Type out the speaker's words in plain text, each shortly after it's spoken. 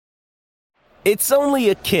It's only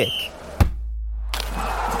a kick,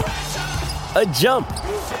 a jump,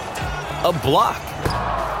 a block.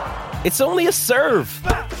 It's only a serve.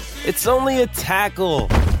 It's only a tackle,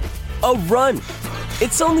 a run.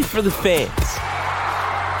 It's only for the fans.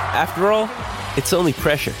 After all, it's only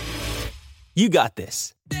pressure. You got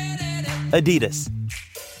this. Adidas.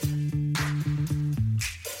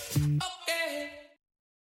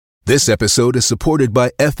 This episode is supported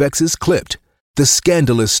by FX's Clipped, the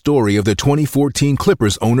scandalous story of the 2014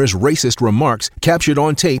 Clippers owner's racist remarks captured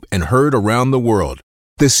on tape and heard around the world.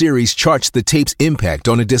 The series charts the tape's impact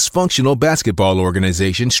on a dysfunctional basketball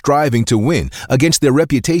organization striving to win against their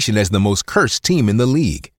reputation as the most cursed team in the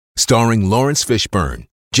league. Starring Lawrence Fishburne,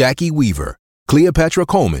 Jackie Weaver, Cleopatra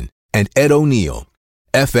Coleman, and Ed O'Neill.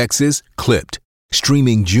 FX's Clipped,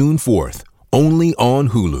 streaming June 4th, only on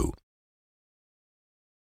Hulu.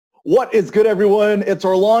 What is good, everyone? It's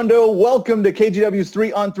Orlando. Welcome to KGW's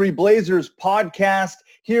 3-on-3 Blazers podcast.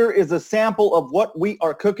 Here is a sample of what we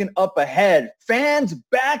are cooking up ahead. Fans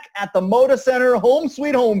back at the Moda Center. Home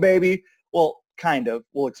sweet home, baby. Well, kind of.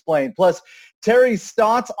 We'll explain. Plus, Terry's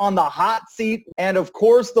thoughts on the hot seat. And, of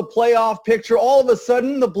course, the playoff picture. All of a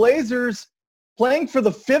sudden, the Blazers playing for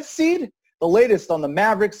the 5th seed. The latest on the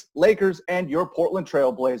Mavericks, Lakers, and your Portland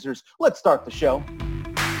Trail Blazers. Let's start the show.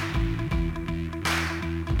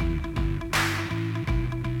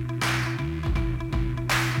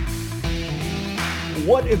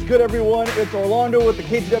 What is good, everyone? It's Orlando with the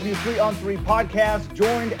KGW 3-on-3 podcast,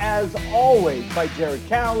 joined as always by Jared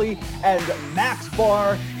Cowley and Max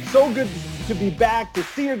Barr. So good to be back, to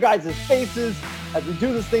see your guys' faces as we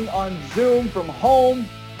do this thing on Zoom from home.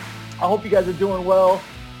 I hope you guys are doing well.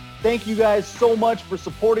 Thank you guys so much for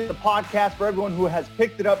supporting the podcast, for everyone who has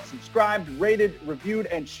picked it up, subscribed, rated, reviewed,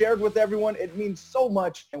 and shared with everyone. It means so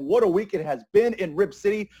much, and what a week it has been in Rip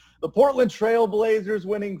City. The Portland Trail Blazers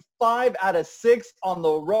winning 5 out of 6 on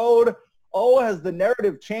the road. Oh, has the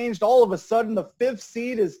narrative changed? All of a sudden, the 5th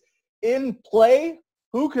seed is in play.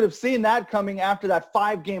 Who could have seen that coming after that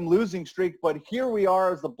 5-game losing streak? But here we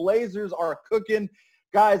are as the Blazers are cooking.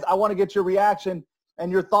 Guys, I want to get your reaction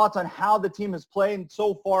and your thoughts on how the team is playing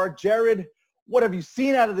so far. Jared, what have you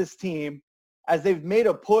seen out of this team as they've made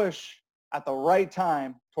a push at the right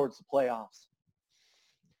time towards the playoffs?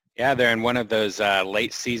 Yeah, they're in one of those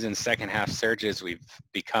late season second half surges we've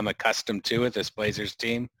become accustomed to with this Blazers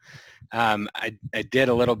team. I did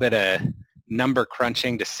a little bit of number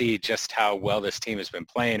crunching to see just how well this team has been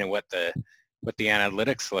playing and what the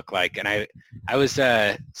analytics look like. And I was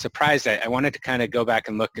surprised. I wanted to kind of go back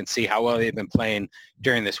and look and see how well they've been playing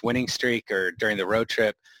during this winning streak or during the road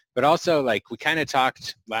trip. But also, like, we kind of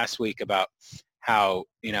talked last week about how,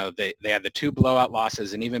 you know, they had the 2 blowout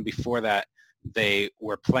losses, and even before that, they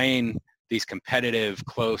were playing these competitive,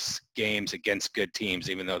 close games against good teams,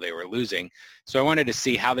 even though they were losing. So I wanted to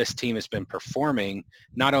see how this team has been performing,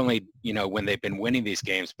 not only, you know, when they've been winning these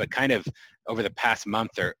games, but kind of over the past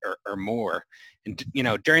month or more. And, you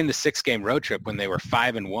know, during the 6-game road trip when they were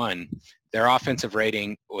 5-1, their offensive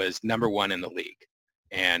rating was number 1 in the league.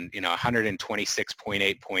 And, you know,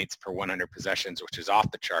 126.8 points per 100 possessions, which is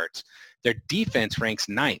off the charts. Their defense ranks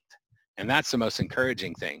 9th. And that's the most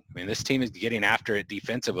encouraging thing. I mean, this team is getting after it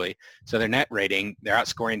defensively. So their net rating, they're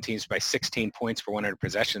outscoring teams by 16 points per 100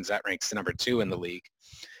 possessions. That ranks number 2 in the league.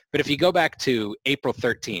 But if you go back to April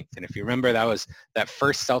 13th, and if you remember, that was that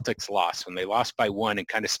first Celtics loss when they lost by 1 and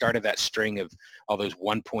kind of started that string of all those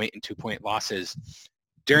 1-point and 2-point losses.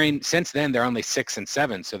 Since then, they're only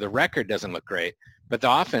 6-7. So the record doesn't look great. But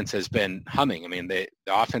the offense has been humming. I mean, the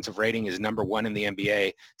offensive rating is number 1 in the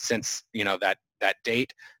NBA since, you know, that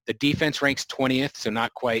date. The defense ranks 20th, so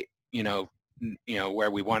not quite, you know, where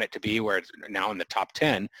we want it to be, where it's now in the top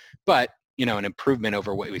 10, but, you know, an improvement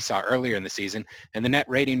over what we saw earlier in the season. And the net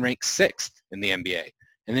rating ranks 6th in the NBA.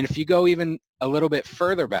 And then if you go even a little bit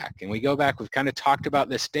further back, and we go back, we've kind of talked about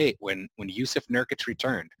this date when Jusuf Nurkic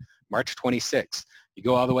returned, March 26th. You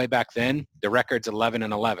go all the way back then, the record's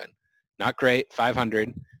 11-11. Not great,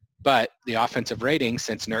 500, but the offensive rating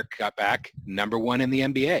since Nurk got back, number 1 in the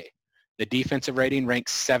NBA. The defensive rating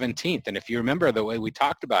ranks 17th. And if you remember the way we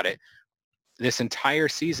talked about it, this entire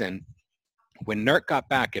season, when Nurk got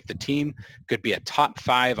back, if the team could be a top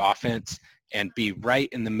 5 offense and be right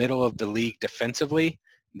in the middle of the league defensively,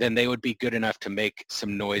 then they would be good enough to make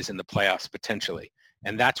some noise in the playoffs potentially.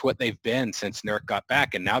 And that's what they've been since Nurk got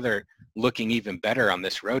back. And now they're looking even better on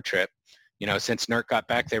this road trip. You know, since Nurk got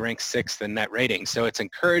back, they rank 6th in net rating. So it's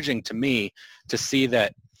encouraging to me to see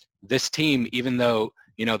that this team, even though,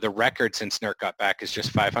 you know, the record since Nurk got back is just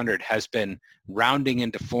 500, has been rounding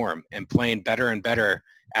into form and playing better and better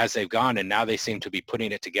as they've gone. And now they seem to be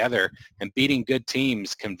putting it together and beating good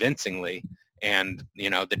teams convincingly And,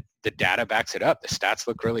 the data backs it up. The stats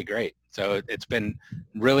look really great. So it's been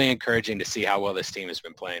really encouraging to see how well this team has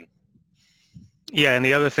been playing. Yeah, and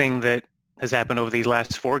the other thing that has happened over these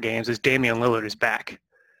last 4 games is Damian Lillard is back.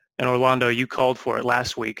 And Orlando, you called for it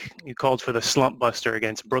last week. You called for the slump buster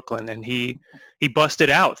against Brooklyn, and he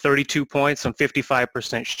busted out 32 points on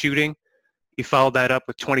 55% shooting. He followed that up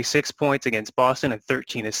with 26 points against Boston and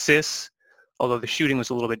 13 assists, although the shooting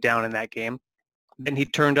was a little bit down in that game. Then he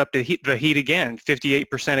turned up the heat again,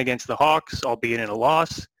 58% against the Hawks, albeit in a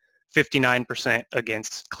loss, 59%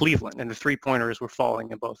 against Cleveland, and the three-pointers were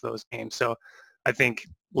falling in both those games. So I think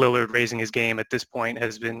Lillard raising his game at this point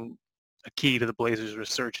has been a key to the Blazers'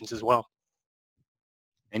 resurgence as well.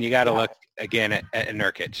 And you got to look again at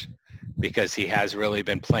Nurkic, because he has really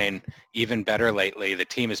been playing even better lately. The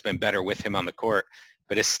team has been better with him on the court,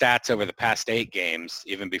 but his stats over the past 8 games,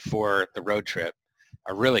 even before the road trip,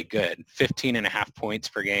 are really good. 15.5 points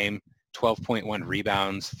per game, 12.1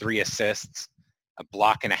 rebounds, 3 assists, a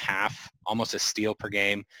block and a half, almost a steal per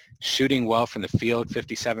game, shooting well from the field,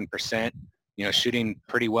 57%, shooting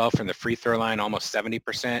pretty well from the free throw line, almost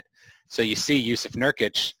 70%. So you see Jusuf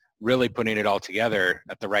Nurkic really putting it all together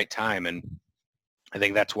at the right time. And I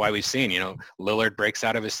think that's why we've seen, Lillard breaks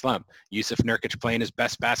out of his slump. Jusuf Nurkic playing his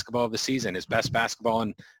best basketball of the season, his best basketball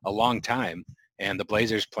in a long time. And the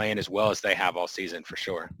Blazers playing as well as they have all season for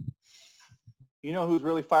sure. You know who's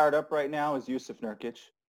really fired up right now is Jusuf Nurkic.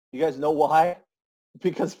 You guys know why?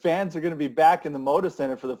 Because fans are going to be back in the Moda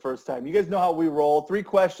Center for the first time. You guys know how we roll. 3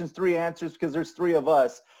 questions, 3 answers, because there's 3 of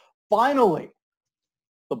us. Finally,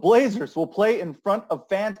 the Blazers will play in front of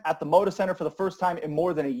fans at the Moda Center for the first time in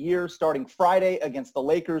more than a year, starting Friday against the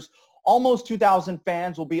Lakers. Almost 2,000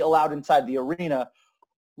 fans will be allowed inside the arena.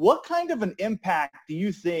 What kind of an impact do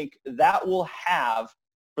you think that will have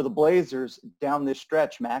for the Blazers down this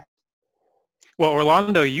stretch, Mac? Well,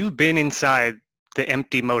 Orlando, you've been inside the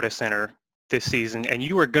empty Moda Center this season, and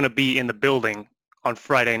you are going to be in the building on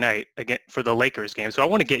Friday night again for the Lakers game. So I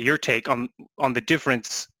want to get your take on the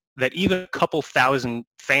difference that even a couple thousand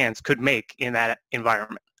fans could make in that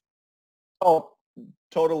environment. Oh,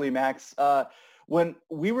 totally, Max. When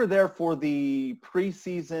we were there for the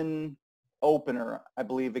preseason opener, I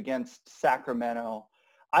believe, against Sacramento,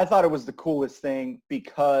 I thought it was the coolest thing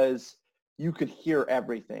because you could hear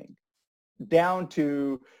everything, down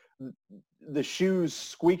to the shoes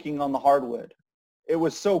squeaking on the hardwood. It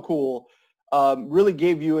was so cool. Really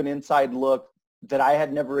gave you an inside look that I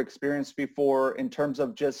had never experienced before in terms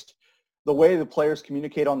of just the way the players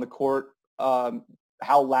communicate on the court,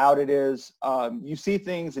 how loud it is. You see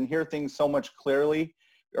things and hear things so much clearly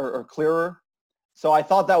or clearer. So I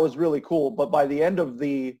thought that was really cool. But by the end of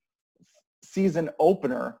the season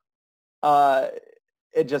opener,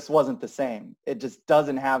 it just wasn't the same. It just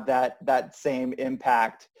doesn't have that same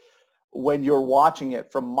impact when you're watching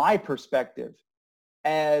it from my perspective.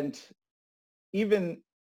 And even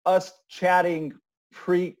us chatting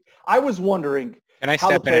I was wondering. Can I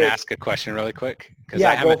step in and ask a question really quick?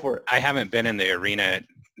 Yeah, go for it. I haven't been in the arena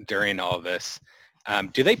during all of this.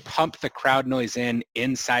 Do they pump the crowd noise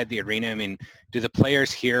inside the arena? I mean, do the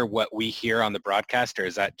players hear what we hear on the broadcast, or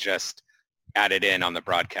is that just added in on the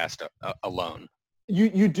broadcast alone?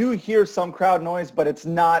 You do hear some crowd noise, but it's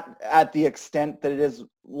not at the extent that it is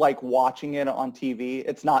like watching it on TV.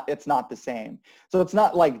 It's not the same. So it's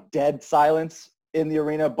not like dead silence in the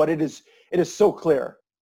arena, but it is so clear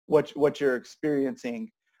what you're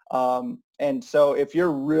experiencing. And so if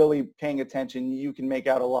you're really paying attention, you can make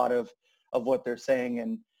out a lot of what they're saying.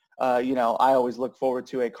 And, I always look forward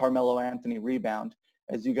to a Carmelo Anthony rebound,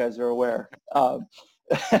 as you guys are aware, by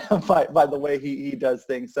the way he does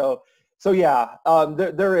things. So yeah,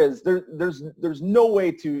 there's no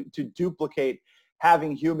way to duplicate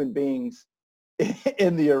having human beings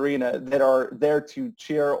in the arena that are there to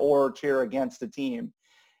cheer against a team.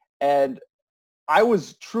 And I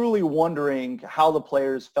was truly wondering how the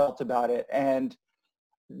players felt about it. And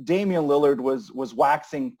Damian Lillard was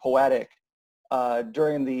waxing poetic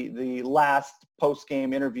during the last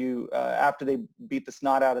post-game interview after they beat the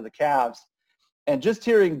snot out of the Cavs. And just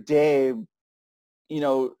hearing Dave,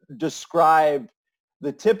 describe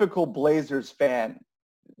the typical Blazers fan,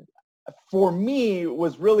 for me,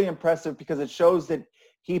 was really impressive because it shows that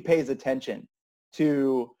he pays attention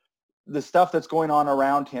to the stuff that's going on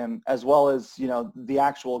around him as well as, the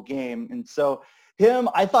actual game. And so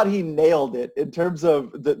I thought he nailed it in terms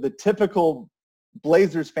of the typical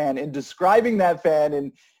Blazers fan in describing that fan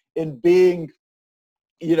and in being,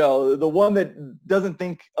 the one that doesn't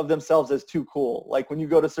think of themselves as too cool. Like when you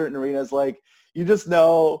go to certain arenas, like you just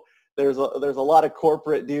know there's a lot of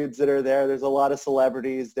corporate dudes that are there. There's a lot of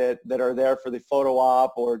celebrities that are there for the photo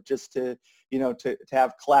op or just to, to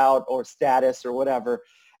have clout or status or whatever.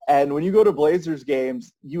 And when you go to Blazers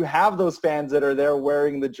games, you have those fans that are there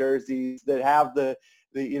wearing the jerseys, that have the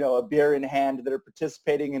a beer in hand, that are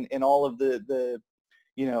participating in all of the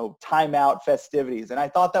timeout festivities. And I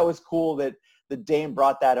thought that was cool that the Dame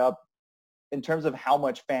brought that up in terms of how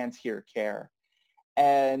much fans here care.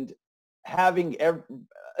 And having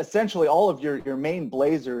essentially all of your main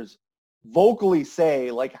Blazers vocally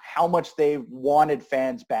say like how much they wanted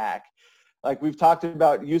fans back. Like we've talked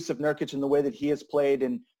about Jusuf Nurkic and the way that he has played,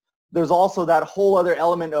 and there's also that whole other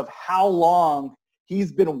element of how long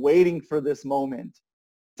he's been waiting for this moment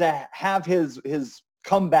to have his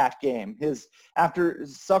comeback game, after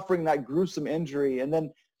suffering that gruesome injury and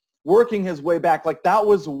then working his way back. Like that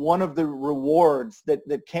was one of the rewards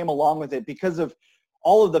that came along with it because of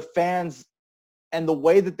all of the fans and the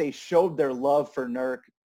way that they showed their love for Nurk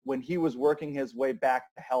when he was working his way back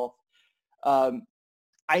to health.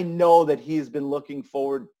 I know that he's been looking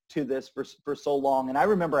forward to this for so long. And I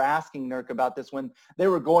remember asking Nurk about this when they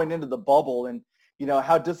were going into the bubble and,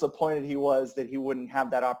 how disappointed he was that he wouldn't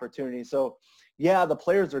have that opportunity. So yeah, the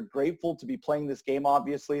players are grateful to be playing this game,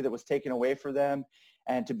 obviously, that was taken away from them,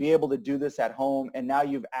 and to be able to do this at home. And now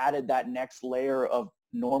you've added that next layer of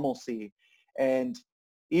normalcy. And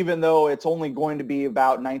even though it's only going to be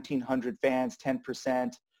about 1,900 fans,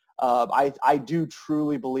 10%, I do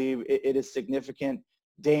truly believe it is significant.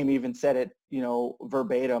 Dame even said it,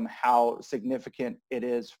 verbatim, how significant it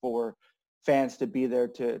is for fans to be there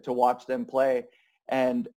to watch them play.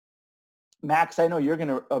 And Max, I know you're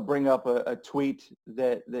going to bring up a tweet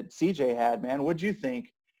that CJ had, man. What'd you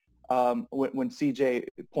think when CJ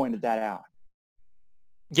pointed that out?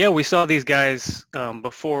 Yeah, we saw these guys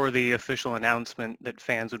before the official announcement that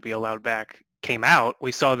fans would be allowed back came out.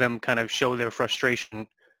 We saw them kind of show their frustration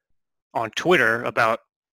on Twitter about,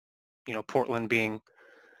 Portland being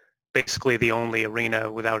basically the only arena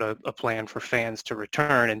without a plan for fans to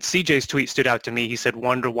return. And CJ's tweet stood out to me. He said,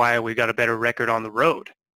 "Wonder why we got a better record on the road."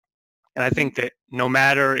 And I think that no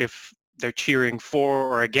matter if they're cheering for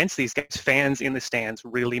or against these guys, fans in the stands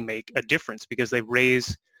really make a difference because they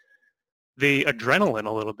raise the adrenaline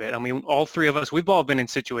a little bit. I mean, all three of us, we've all been in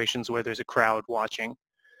situations where there's a crowd watching.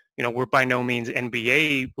 We're by no means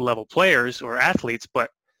NBA level players or athletes,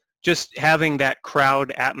 but just having that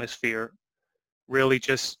crowd atmosphere really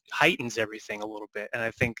just heightens everything a little bit. And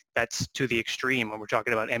I think that's to the extreme when we're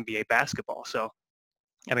talking about NBA basketball. So,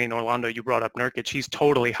 I mean, Orlando, you brought up Nurkic. He's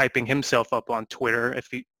totally hyping himself up on Twitter. If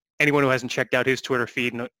anyone who hasn't checked out his Twitter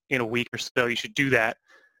feed in a week or so, you should do that.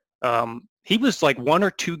 He was like 1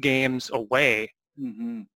 or 2 games away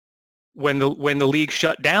when the league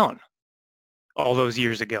shut down all those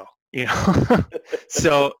years ago.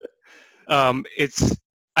 So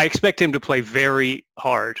I expect him to play very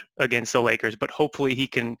hard against the Lakers, but hopefully he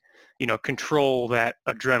can, control that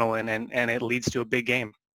adrenaline and it leads to a big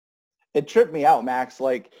game. It tripped me out, Max.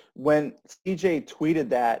 Like when CJ tweeted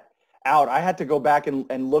that out, I had to go back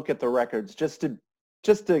and look at the records just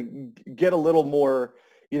to get a little more,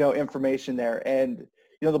 information there. And,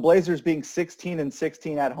 the Blazers being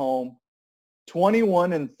 16-16 at home,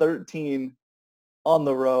 21-13 on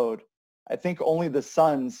the road. I think only the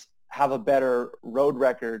Suns have a better road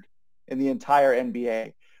record in the entire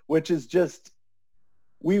NBA, which is just,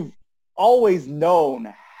 we've always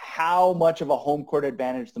known how much of a home court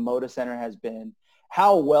advantage the Moda Center has been,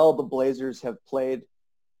 how well the Blazers have played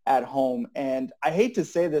at home. And I hate to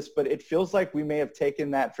say this, but it feels like we may have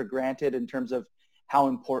taken that for granted in terms of how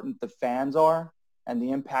important the fans are and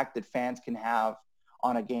the impact that fans can have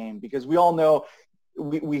on a game. Because we all know,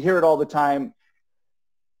 we hear it all the time,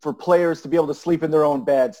 for players to be able to sleep in their own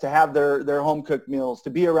beds, to have their home-cooked meals, to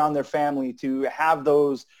be around their family, to have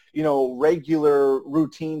those, regular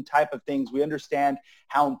routine type of things. We understand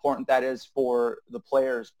how important that is for the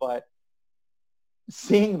players, but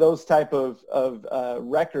seeing those type of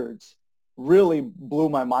records really blew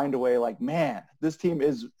my mind away. Like, man, this team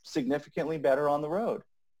is significantly better on the road.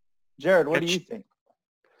 Jared, what do you think?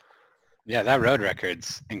 Yeah, that road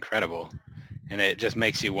record's incredible. And it just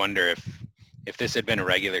makes you wonder if this had been a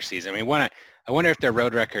regular season. I mean, I wonder if their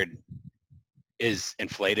road record is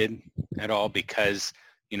inflated at all because,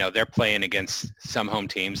 they're playing against some home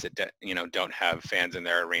teams that, don't have fans in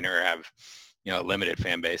their arena or have, a limited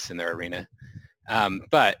fan base in their arena.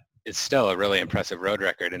 But it's still a really impressive road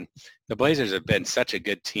record. And the Blazers have been such a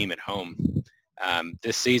good team at home.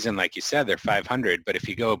 This season, like you said, they're 500. But if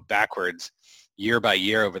you go backwards year by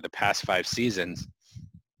year over the past 5 seasons,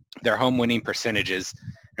 their home winning percentages,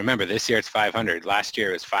 remember, this year it's 500. Last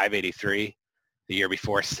year it was 583. The year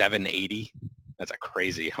before, 780. That's a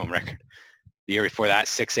crazy home record. The year before that,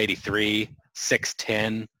 683,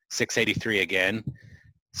 610, 683 again.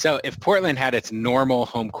 So if Portland had its normal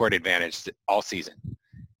home court advantage all season,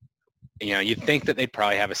 you'd think that they'd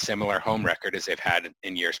probably have a similar home record as they've had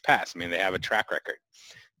in years past. I mean, they have a track record.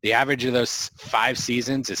 The average of those 5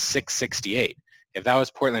 seasons is 668. If that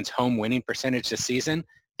was Portland's home winning percentage this season,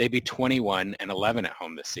 they'd be 21-11 at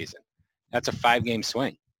home this season. That's a 5-game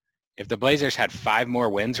swing. If the Blazers had 5 more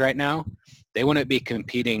wins right now, they wouldn't be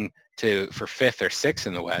competing for 5th or 6th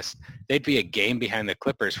in the West. They'd be a game behind the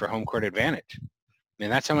Clippers for home court advantage. I mean,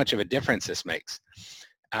 that's how much of a difference this makes.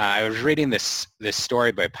 I was reading this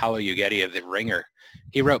story by Paolo Uggetti of The Ringer.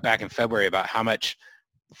 He wrote back in February about how much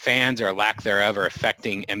fans or lack thereof are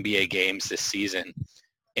affecting NBA games this season.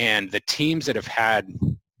 And the teams that have had,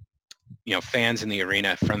 fans in the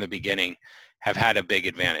arena from the beginning have had a big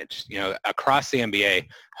advantage. Across the NBA,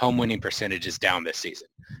 home winning percentage is down this season,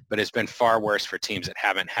 but it's been far worse for teams that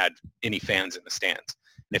haven't had any fans in the stands.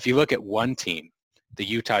 And if you look at one team, the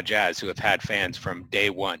Utah Jazz, who have had fans from day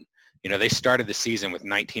one, they started the season with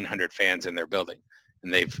 1,900 fans in their building,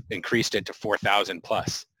 and they've increased it to 4,000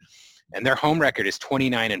 plus. And their home record is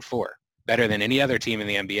 29-4, better than any other team in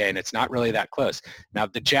the NBA, and it's not really that close. Now,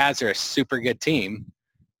 the Jazz are a super good team,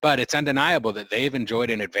 but it's undeniable that they've enjoyed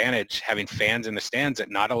an advantage having fans in the stands that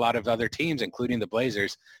not a lot of other teams, including the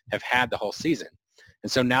Blazers, have had the whole season.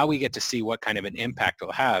 And so now we get to see what kind of an impact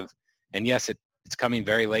it'll have. And yes, it's coming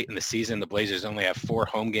very late in the season. The Blazers only have 4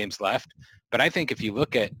 home games left. But I think if you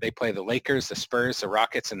look at, they play the Lakers, the Spurs, the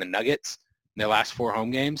Rockets, and the Nuggets in their last 4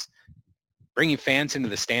 home games, bringing fans into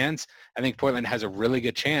the stands, I think Portland has a really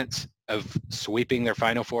good chance of sweeping their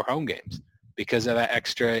final 4 home games because of that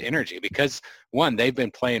extra energy. Because, one, they've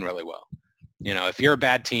been playing really well. If you're a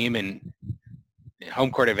bad team and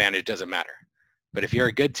home court advantage doesn't matter. But if you're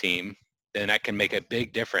a good team, then that can make a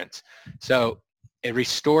big difference. So it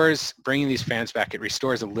restores, bringing these fans back, it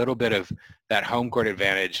restores a little bit of that home court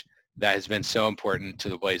advantage that has been so important to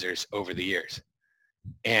the Blazers over the years.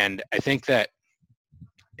 And I think that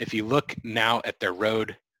if you look now at their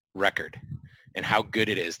road record and how good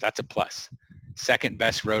it is, that's a plus. Second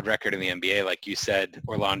best road record in the NBA, like you said,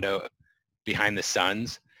 Orlando, behind the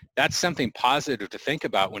Suns. That's something positive to think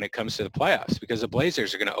about when it comes to the playoffs, because the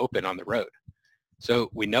Blazers are going to open on the road. So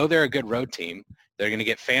we know they're a good road team. They're going to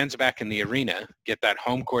get fans back in the arena, get that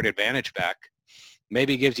home court advantage back.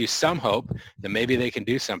 Maybe gives you some hope that maybe they can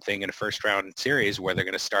do something in a first round series where they're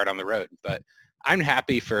going to start on the road. But I'm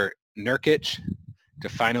happy for Nurkic to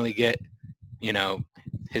finally get,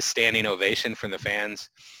 his standing ovation from the fans.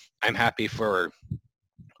 I'm happy for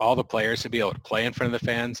all the players to be able to play in front of the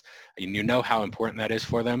fans. And you know how important that is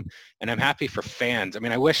for them. And I'm happy for fans. I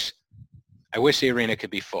mean, I wish the arena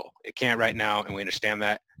could be full. It can't right now, and we understand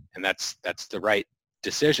that, and that's the right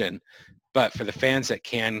decision. But for the fans that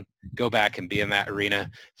can go back and be in that arena,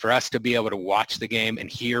 for us to be able to watch the game and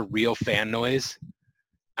hear real fan noise,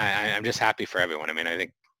 I'm just happy for everyone. I mean, I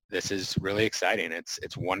think this is really exciting. It's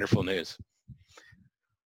wonderful news.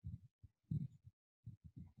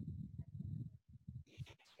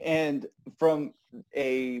 And from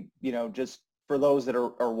just for those that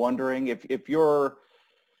are wondering, if you're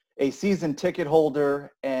a season ticket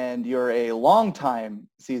holder and you're a longtime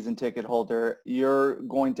season ticket holder, you're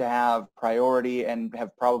going to have priority and have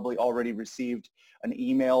probably already received an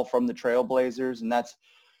email from the Trailblazers, and that's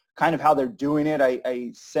kind of how they're doing it.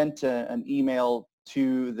 I sent an email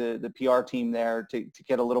to the PR team there to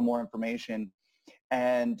get a little more information,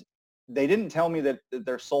 and they didn't tell me that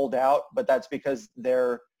they're sold out, but that's because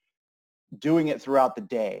they're doing it throughout the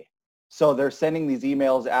day. So they're sending these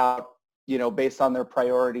emails out, based on their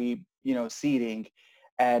priority, seating,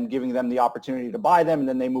 and giving them the opportunity to buy them. And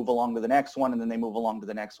then they move along to the next one, and then they move along to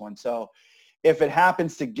the next one. So if it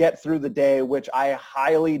happens to get through the day, which I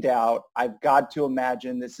highly doubt, I've got to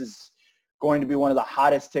imagine this is going to be one of the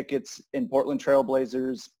hottest tickets in Portland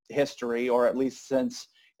Trailblazers history, or at least since,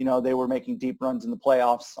 they were making deep runs in the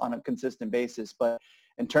playoffs on a consistent basis. But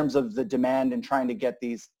in terms of the demand and trying to get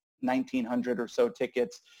these 1,900 or so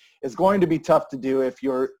tickets, is going to be tough to do if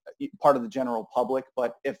you're part of the general public.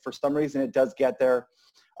 But if for some reason it does get there,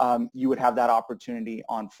 you would have that opportunity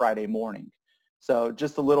on Friday morning. So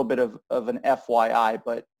just a little bit of an FYI,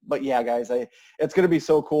 but yeah, guys, it's going to be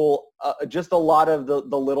so cool. Just a lot of the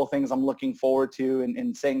little things I'm looking forward to,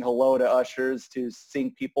 and saying hello to ushers, to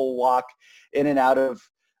seeing people walk in and out of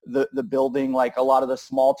the building, like a lot of the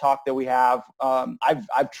small talk that we have.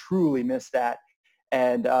 I've truly missed that.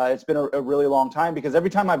 And it's been a really long time, because every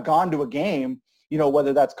time I've gone to a game,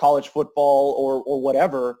 whether that's college football or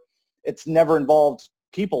whatever, it's never involved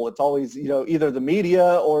people. It's always, either the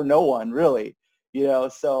media or no one really.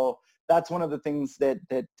 So that's one of the things that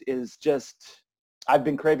is just, I've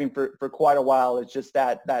been craving for quite a while. It's just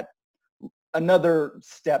that another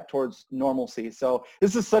step towards normalcy. So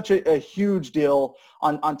this is such a huge deal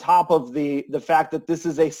on top of the fact that this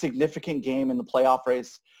is a significant game in the playoff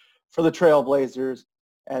race for the Trailblazers,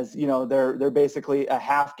 as they're basically a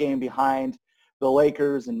half game behind the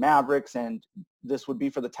Lakers and Mavericks, and this would be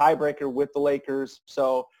for the tiebreaker with the Lakers.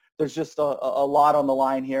 So there's just a lot on the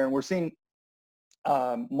line here, and we're seeing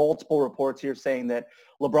multiple reports here saying that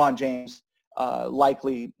LeBron James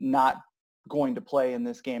likely not going to play in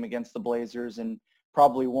this game against the Blazers and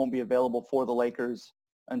probably won't be available for the Lakers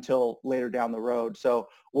until later down the road. So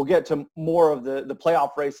we'll get to more of the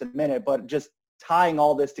playoff race in a minute, but just tying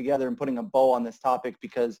all this together and putting a bow on this topic,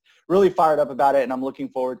 because really fired up about it, and I'm looking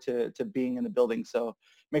forward to being in the building. So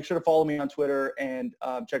make sure to follow me on Twitter and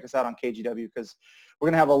check us out on KGW, because we're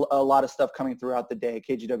going to have a lot of stuff coming throughout the day,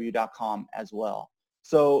 kgw.com as well.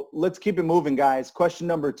 So let's keep it moving, guys. Question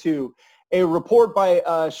number 2. A report by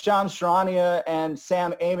Shams Charania and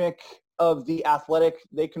Sam Amick of The Athletic.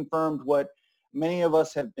 They confirmed what many of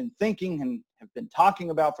us have been thinking and have been talking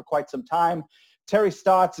about for quite some time. Terry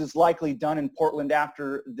Stotts is likely done in Portland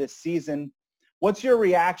after this season. What's your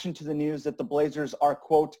reaction to the news that the Blazers are,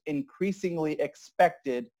 quote, increasingly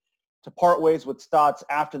expected to part ways with Stotts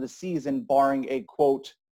after the season, barring a,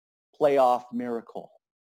 quote, playoff miracle?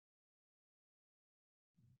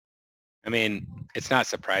 I mean, it's not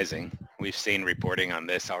surprising. We've seen reporting on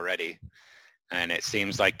this already, and it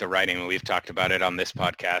seems like the writing, we've talked about it on this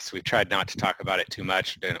podcast. We've tried not to talk about it too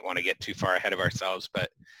much, didn't want to get too far ahead of ourselves,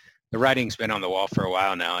 but the writing's been on the wall for a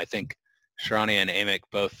while now. I think Charania and Amick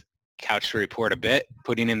both couched the report a bit,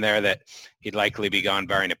 putting in there that he'd likely be gone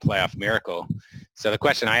barring a playoff miracle. So the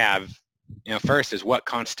question I have, first is what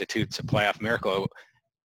constitutes a playoff miracle?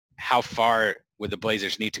 How far would the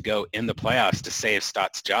Blazers need to go in the playoffs to save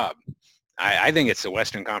Stotts' job? I think it's the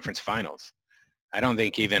Western Conference Finals. I don't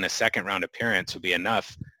think even a second round appearance would be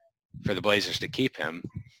enough for the Blazers to keep him.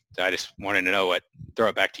 So I just wanted to throw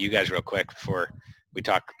it back to you guys real quick before we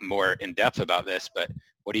talk more in depth about this, but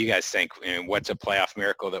what do you guys think? What's a playoff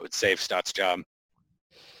miracle that would save Stotts' job?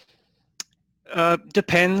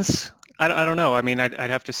 Depends. I don't know. I mean, I'd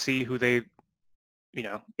have to see who they,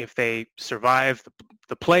 if they survive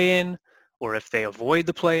the play-in, or if they avoid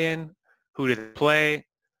the play-in, who do they play?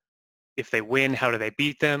 If they win, how do they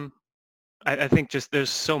beat them? I think just there's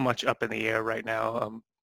so much up in the air right now.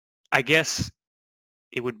 I guess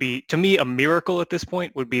it would be, to me, a miracle at this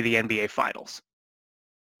point would be the NBA Finals.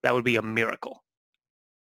 That would be a miracle.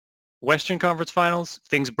 Western Conference Finals,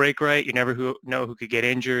 things break right. You never know who could get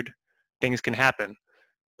injured. Things can happen.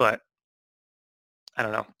 But I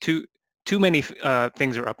don't know. Too many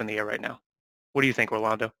things are up in the air right now. What do you think,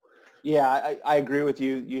 Orlando? Yeah, I agree with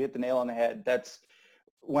you. You hit the nail on the head. That's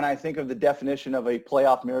when I think of the definition of a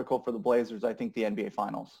playoff miracle for the Blazers, I think the NBA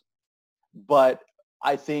Finals. But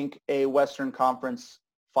I think a Western Conference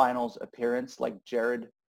Finals appearance, like Jared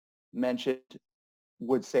mentioned,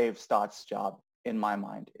 would save Stotts' job in my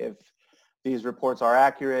mind. If these reports are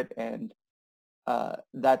accurate, and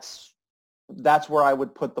that's where I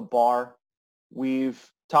would put the bar. We've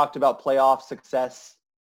talked about playoff success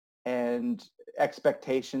and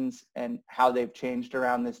expectations and how they've changed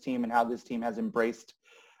around this team and how this team has embraced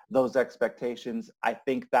those expectations. I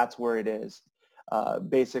think that's where it is.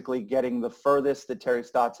 Basically getting the furthest that Terry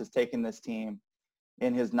Stotts has taken this team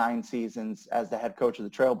in his 9 seasons as the head coach of the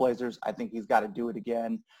Trailblazers. I think he's got to do it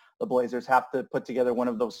again. The Blazers have to put together one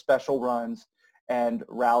of those special runs and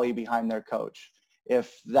rally behind their coach.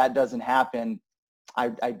 If that doesn't happen,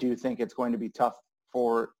 I do think it's going to be tough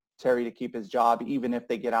for Terry to keep his job, even if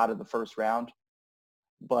they get out of the first round.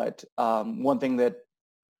 But one thing that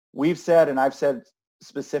we've said, and I've said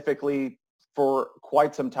specifically for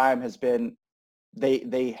quite some time, has been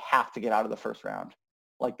they have to get out of the first round.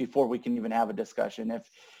 Like, before we can even have a discussion.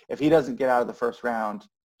 If he doesn't get out of the first round,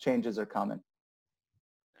 changes are coming.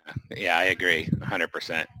 Yeah, I agree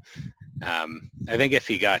 100%. I think if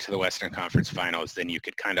he got to the Western Conference Finals, then you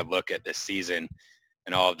could kind of look at this season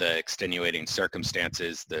and all of the extenuating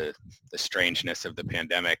circumstances, the strangeness of the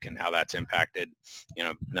pandemic and how that's impacted,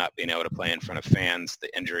 not being able to play in front of fans,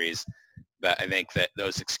 the injuries. But I think that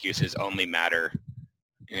those excuses only matter,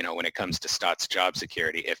 when it comes to Stotts' job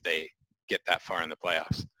security if they get that far in the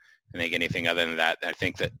playoffs. I think anything other than that, I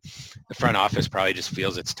think that the front office probably just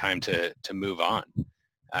feels it's time to move on.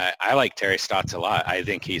 I like Terry Stotts a lot. I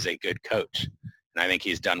think he's a good coach, and I think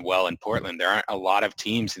he's done well in Portland. There aren't a lot of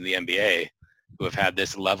teams in the NBA who have had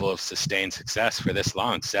this level of sustained success for this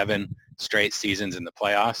long, 7 straight seasons in the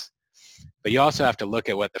playoffs. But you also have to look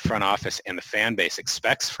at what the front office and the fan base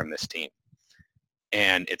expects from this team.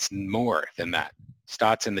 and it's more than that.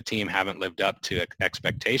 Stotts and the team haven't lived up to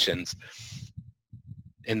expectations.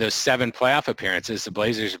 In those 7 playoff appearances, the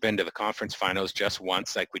Blazers have been to the conference finals just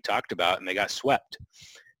once, like we talked about, and they got swept.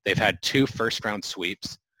 They've had 2 first-round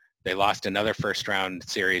sweeps. They lost another first-round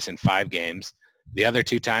series in 5 games. The other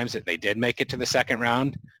 2 times that they did make it to the second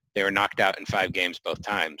round, they were knocked out in 5 games both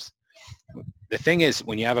times. The thing is,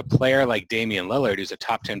 when you have a player like Damian Lillard, who's a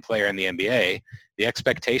top 10 player in the NBA, the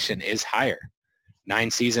expectation is higher.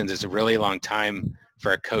 9 seasons is a really long time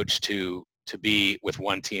for a coach to be with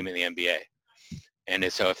one team in the NBA.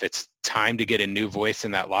 And so if it's time to get a new voice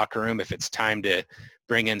in that locker room, if it's time to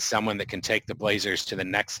bring in someone that can take the Blazers to the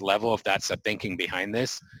next level, if that's the thinking behind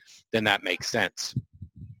this, then that makes sense.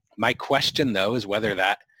 My question, though, is whether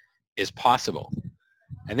that is possible.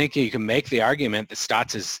 I think you can make the argument that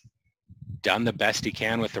Stotts has done the best he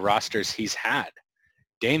can with the rosters he's had.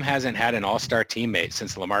 Dame hasn't had an all-star teammate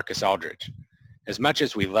since LaMarcus Aldridge. As much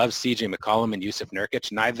as we love C.J. McCollum and Yusuf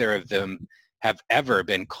Nurkic, neither of them have ever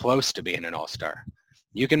been close to being an all-star.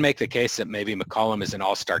 You can make the case that maybe McCollum is an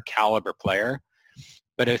all-star caliber player,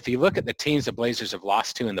 but if you look at the teams the Blazers have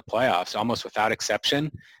lost to in the playoffs, almost without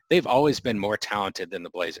exception, they've always been more talented than the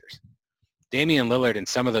Blazers. Damian Lillard in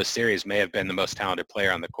some of those series may have been the most talented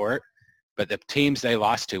player on the court, but the teams they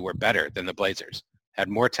lost to were better than the Blazers, had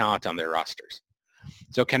more talent on their rosters.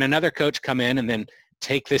 So can another coach come in and then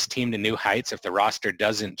take this team to new heights if the roster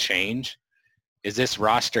doesn't change? Is this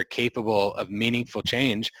roster capable of meaningful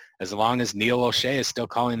change as long as Neil O'Shea is still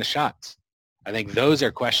calling the shots? I think those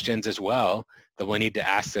are questions as well that we'll need to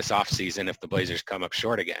ask this offseason if the Blazers come up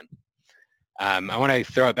short again. I want to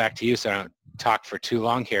throw it back to you so I don't talk for too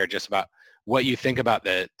long here, just about what you think about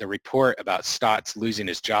the report about Stotts losing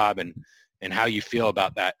his job and how you feel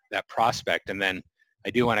about that prospect. And then I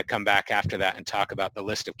do want to come back after that and talk about the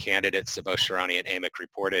list of candidates Sabo Shirani and Amick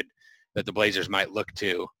reported that the Blazers might look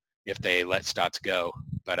to if they let Stotts go.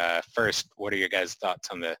 But first, what are your guys' thoughts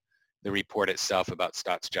on the report itself about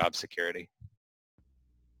Stotts' job security?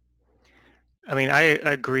 I mean, I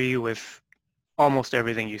agree with almost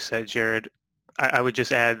everything you said, Jared. I would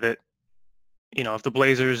just add that, you know, if the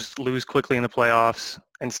Blazers lose quickly in the playoffs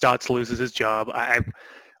and Stotts loses his job, I'm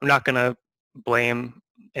not going to blame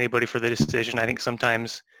anybody for the decision. I think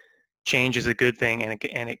sometimes change is a good thing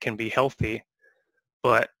and it can be healthy.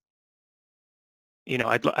 But, you know,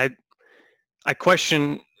 I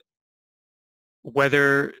question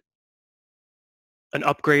whether an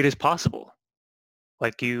upgrade is possible,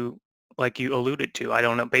 like you alluded to. I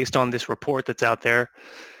don't know. Based on this report that's out there,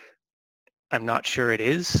 I'm not sure it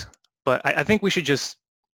is. But I think we should just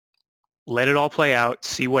let it all play out,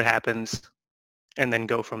 see what happens, and then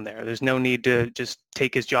go from there. There's no need to just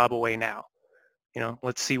take his job away now. You know,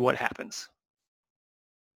 let's see what happens.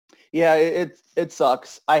 Yeah, it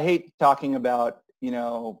sucks. I hate talking about, you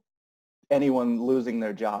know, anyone losing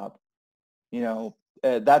their job. You know,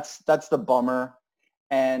 that's the bummer.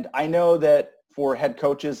 And I know that for head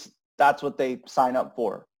coaches, that's what they sign up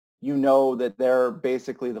for. You know that they're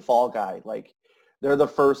basically the fall guy. Like, they're the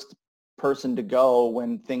first person to go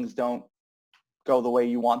when things don't go the way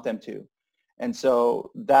you want them to. And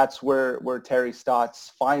so that's where Terry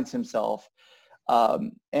Stotts finds himself.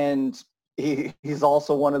 And he's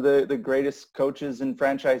also one of the greatest coaches in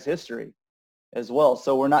franchise history as well.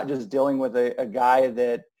 So we're not just dealing with a guy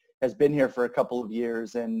that has been here for a couple of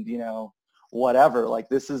years and, you know, whatever. Like,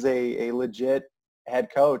 this is a legit head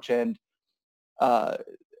coach. And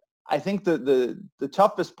I think the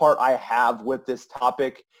toughest part I have with this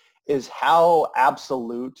topic is how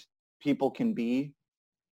absolute people can be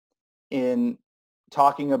in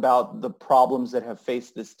talking about the problems that have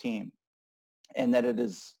faced this team, and that it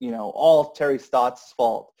is, you know, all Terry Stotts'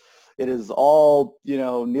 fault. It is all, you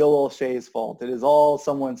know, Neil O'Shea's fault. It is all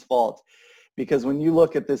someone's fault. Because when you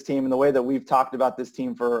look at this team and the way that we've talked about this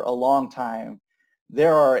team for a long time,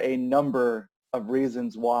 there are a number of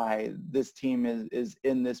reasons why this team is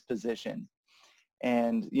in this position.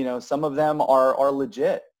 And, you know, some of them are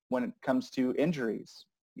legit when it comes to injuries.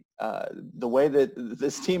 The way that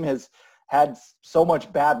this team has had so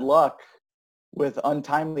much bad luck with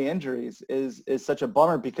untimely injuries is such a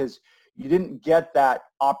bummer, because you didn't get that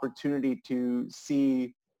opportunity to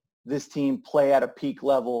see this team play at a peak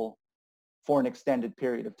level for an extended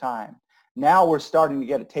period of time. Now we're starting to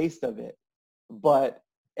get a taste of it, but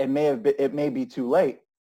it may be too late.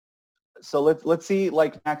 So let's see,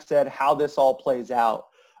 like Max said, how this all plays out.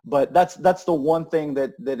 But that's the one thing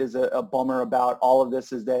that is a bummer about all of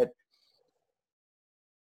this, is that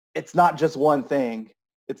it's not just one thing.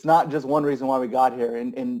 It's not just one reason why we got here.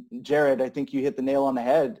 And Jared, I think you hit the nail on the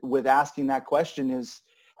head with asking that question, is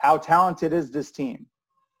how talented is this team?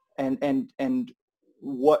 And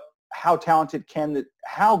how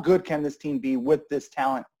good can this team be with this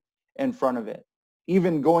talent in front of it?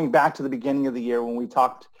 Even going back to the beginning of the year when we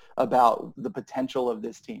talked about the potential of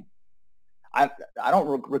this team. I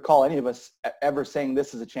don't recall any of us ever saying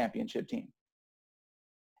this is a championship team.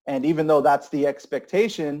 And even though that's the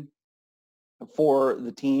expectation for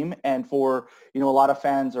the team and for, a lot of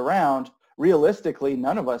fans around, realistically,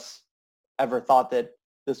 none of us ever thought that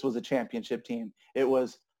this was a championship team. It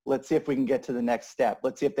was, let's see if we can get to the next step.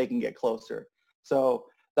 Let's see if they can get closer. So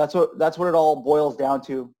that's what it all boils down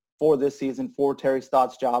to for this season, for Terry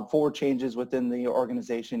Stotts' job, for changes within the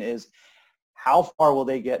organization, is how far will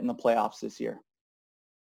they get in the playoffs this year?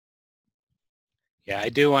 Yeah, I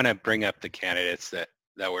do want to bring up the candidates that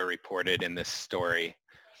were reported in this story.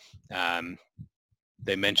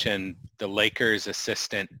 They mentioned the Lakers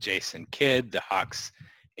assistant Jason Kidd, the Hawks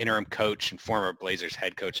interim coach and former Blazers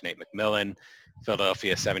head coach Nate McMillan,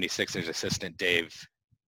 Philadelphia 76ers assistant Dave,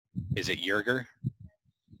 is it Yerger?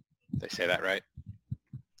 Did I say that right?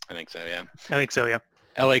 I think so, yeah. I think so, yeah.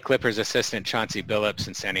 LA Clippers assistant Chauncey Billups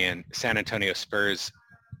and San Antonio Spurs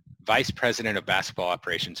vice president of basketball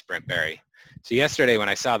operations Brent Barry. So yesterday when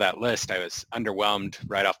I saw that list, I was underwhelmed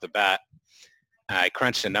right off the bat. I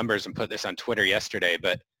crunched the numbers and put this on Twitter yesterday,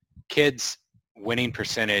 but Kidd's winning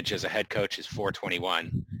percentage as a head coach is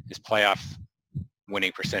 .421. His playoff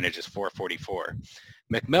winning percentage is .444.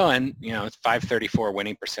 McMillan, it's .534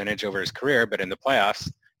 winning percentage over his career, but in the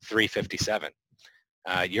playoffs, .357.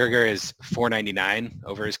 Yerger is .499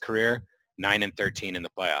 over his career, 9-13 in the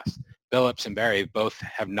playoffs. Billups and Barry both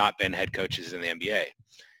have not been head coaches in the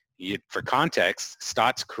NBA. For context,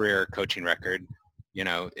 Stott's career coaching record,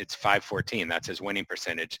 it's .514. That's his winning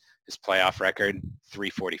percentage. His playoff record,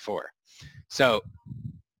 .344. So,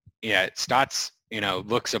 yeah, Stotts,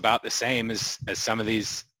 looks about the same as some of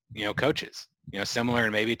these, coaches, similar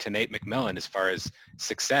maybe to Nate McMillan as far as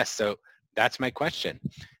success. So that's my question.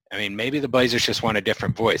 I mean, maybe the Blazers just want a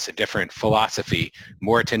different voice, a different philosophy,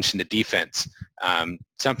 more attention to defense,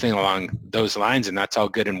 something along those lines, and that's all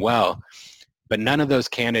good and well. But none of those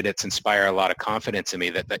candidates inspire a lot of confidence in me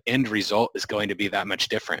that the end result is going to be that much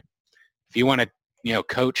different. If you want a,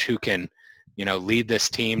 coach who can, lead this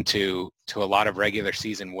team to a lot of regular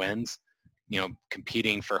season wins,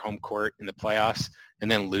 competing for home court in the playoffs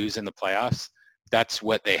and then lose in the playoffs, that's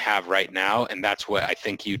what they have right now, and that's what I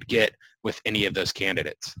think you'd get with any of those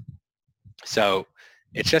candidates. So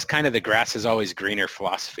it's just kind of the grass is always greener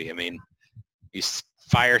philosophy. I mean, you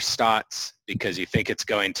fire Stotts because you think it's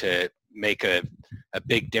going to make a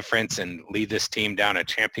big difference and lead this team down a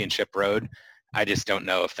championship road. I just don't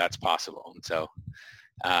know if that's possible. And so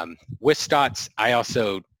with Stotts, I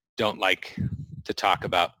also don't like to talk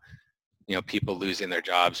about, people losing their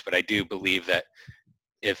jobs, but I do believe that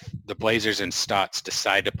if the Blazers and Stotts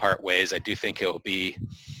decide to part ways, I do think it will be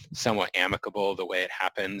somewhat amicable the way it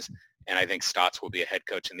happens. And I think Stotts will be a head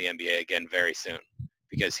coach in the NBA again very soon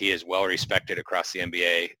because he is well respected across the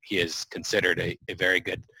NBA. He is considered a very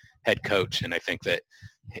good head coach. And I think that,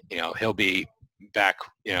 he'll be back,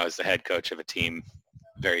 as the head coach of a team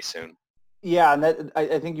very soon. Yeah, and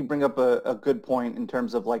I think you bring up a good point in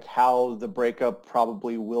terms of like how the breakup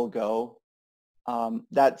probably will go.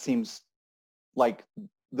 That seems like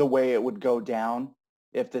the way it would go down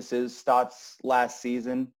if this is Stotts' last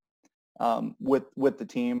season with the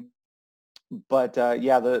team. But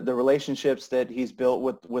the relationships that he's built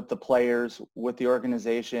with the players, with the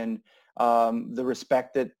organization, the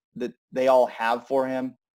respect that they all have for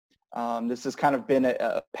him. This has kind of been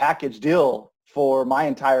a package deal for my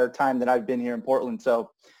entire time that I've been here in Portland. So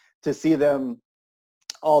to see them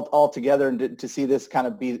all together and to see this kind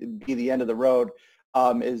of be the end of the road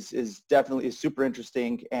is definitely super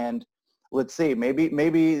interesting. And let's see,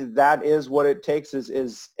 maybe that is what it takes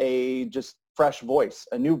is a just fresh voice,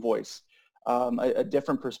 a new voice, a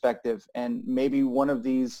different perspective. And maybe one of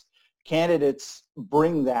these candidates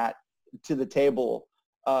bring that to the table.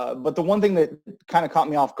 But the one thing that kind of caught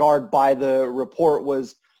me off guard by the report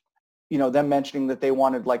was, them mentioning that they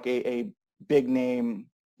wanted like a big name,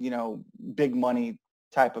 big money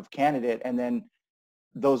type of candidate. And then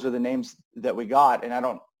those are the names that we got. And I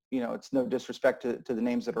don't, it's no disrespect to the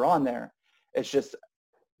names that are on there. It's just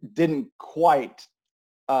didn't quite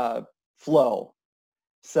flow.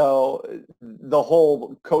 So the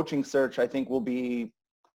whole coaching search, I think, will be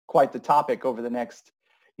quite the topic over the next,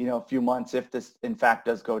 few months if this, in fact,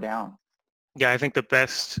 does go down. Yeah, I think the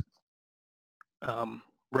best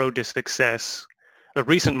road to success, a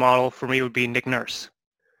recent model for me would be Nick Nurse,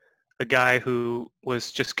 a guy who was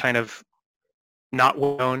just kind of not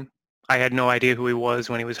well known. I had no idea who he was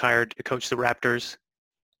when he was hired to coach the Raptors.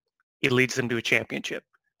 He leads them to a championship.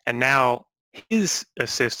 And now his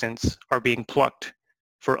assistants are being plucked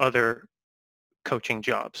for other coaching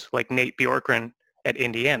jobs, like Nate Bjorkgren at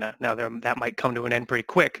Indiana. Now, that might come to an end pretty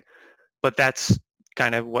quick, but that's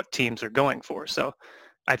kind of what teams are going for. So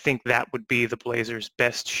I think that would be the Blazers'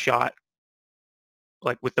 best shot,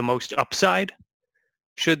 like with the most upside,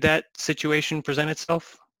 should that situation present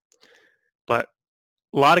itself. But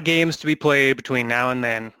a lot of games to be played between now and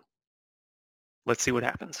then. Let's see what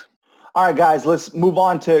happens. All right, guys, let's move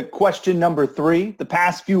on to question number 3. The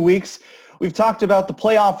past few weeks, we've talked about the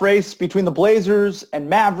playoff race between the Blazers and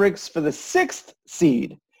Mavericks for the 6th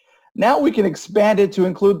seed. Now we can expand it to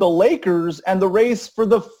include the Lakers and the race for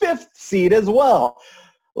the 5th seed as well.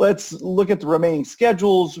 Let's look at the remaining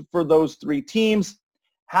schedules for those 3 teams.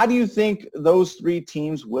 How do you think those 3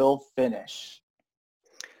 teams will finish?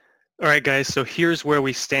 All right, guys, so here's where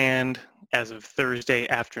we stand as of Thursday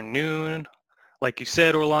afternoon. Like you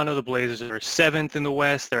said, Orlando, the Blazers are 7th in the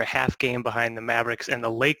West. They're a half game behind the Mavericks and the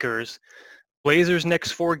Lakers. Blazers'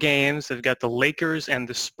 next 4 games, they've got the Lakers and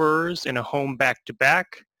the Spurs in a home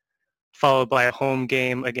back-to-back, followed by a home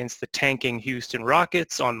game against the tanking Houston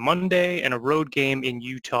Rockets on Monday and a road game in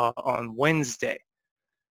Utah on Wednesday.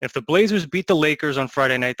 If the Blazers beat the Lakers on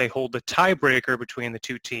Friday night, they hold the tiebreaker between the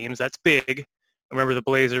 2 teams. That's big. Remember, the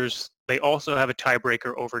Blazers, they also have a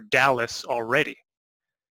tiebreaker over Dallas already.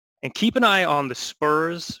 And keep an eye on the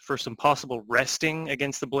Spurs for some possible resting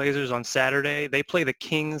against the Blazers on Saturday. They play the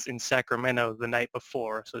Kings in Sacramento the night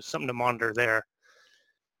before, so something to monitor there.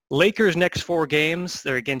 Lakers' next 4 games,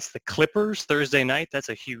 they're against the Clippers Thursday night. That's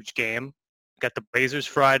a huge game. Got the Blazers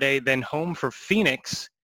Friday, then home for Phoenix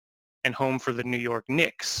and home for the New York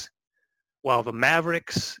Knicks. While the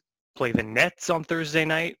Mavericks play the Nets on Thursday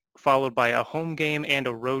night, followed by a home game and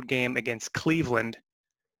a road game against Cleveland,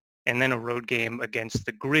 and then a road game against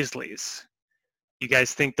the Grizzlies. You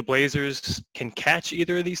guys think the Blazers can catch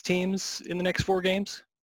either of these teams in the next 4 games?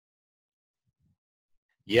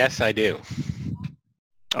 Yes, I do.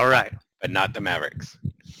 All right. But not the Mavericks.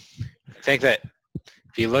 I think that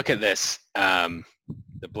if you look at this,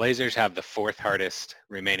 the Blazers have the 4th hardest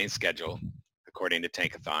remaining schedule, according to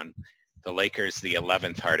Tankathon. The Lakers, the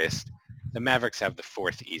 11th hardest. The Mavericks have the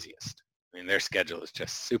 4th easiest. I mean, their schedule is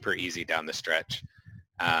just super easy down the stretch.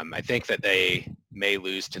 I think that they may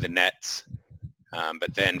lose to the Nets,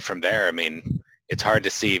 but then from there, I mean, it's hard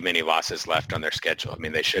to see many losses left on their schedule. I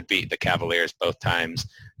mean, they should beat the Cavaliers both times,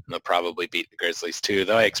 and they'll probably beat the Grizzlies too,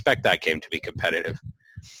 though I expect that game to be competitive.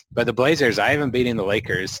 But the Blazers, I haven't beaten the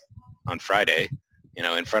Lakers on Friday,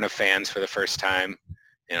 in front of fans for the first time,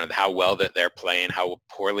 how well that they're playing, how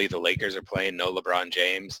poorly the Lakers are playing, no LeBron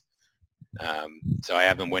James. So I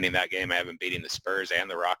have them winning that game. I have them beating the Spurs and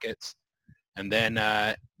the Rockets. And then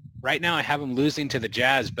right now I have them losing to the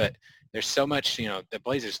Jazz, but there's so much, the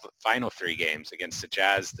Blazers' final 3 games against the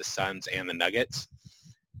Jazz, the Suns, and the Nuggets.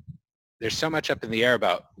 There's so much up in the air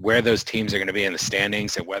about where those teams are going to be in the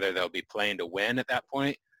standings and whether they'll be playing to win at that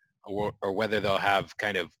point or whether they'll have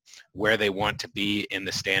kind of where they want to be in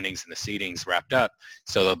the standings and the seedings wrapped up.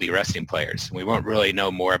 So they'll be resting players. We won't really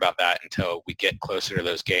know more about that until we get closer to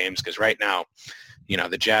those games because right now,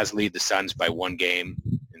 the Jazz lead the Suns by 1 game.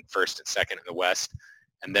 First and second in the West.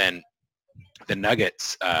 And then the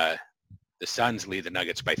Nuggets, the Suns lead the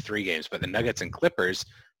Nuggets by 3 games, but the Nuggets and Clippers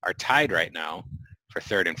are tied right now for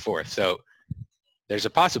 3rd and 4th. So there's a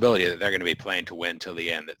possibility that they're going to be playing to win till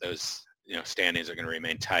the end, that those, standings are going to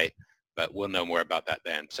remain tight, but we'll know more about that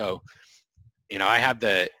then. So, I have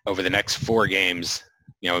over the next 4 games,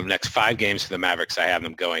 the next 5 games for the Mavericks, I have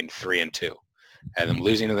them going 3-2. I have them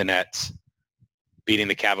losing to the Nets, beating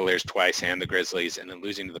the Cavaliers twice and the Grizzlies, and then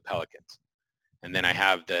losing to the Pelicans. And then I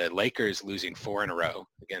have the Lakers losing 4 in a row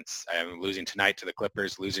I have them losing tonight to the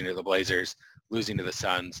Clippers, losing to the Blazers, losing to the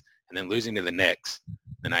Suns, and then losing to the Knicks.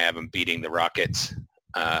 Then I have them beating the Rockets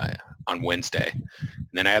on Wednesday. And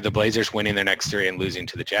then I have the Blazers winning their next 3 and losing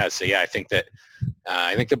to the Jazz. So yeah, I think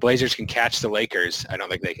the Blazers can catch the Lakers. I don't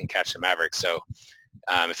think they can catch the Mavericks. So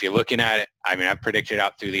if you're looking at it, I mean, I've predicted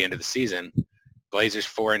out through the end of the season, Blazers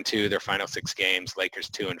 4-2, their final 6 games. Lakers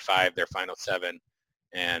 2-5, their final 7,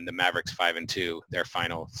 and the Mavericks 5-2, their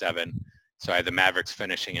final 7. So I have the Mavericks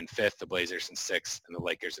finishing in 5th, the Blazers in 6th, and the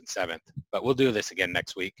Lakers in 7th. But we'll do this again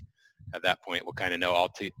next week. At that point, we'll kind of know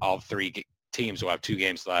all 3 teams will have 2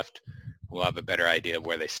 games left. We'll have a better idea of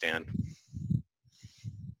where they stand.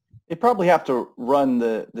 They probably have to run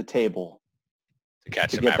the table to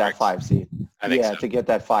get Mavericks. That 5 seed. I think so. To get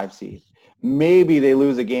that 5 seed. Maybe they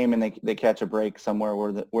lose a game and they catch a break somewhere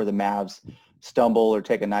where the Mavs stumble or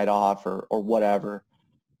take a night off or whatever.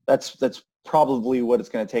 That's probably what it's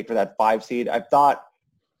going to take for that 5 seed. I thought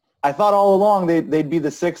I thought all along they'd be the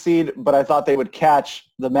 6th seed, but I thought they would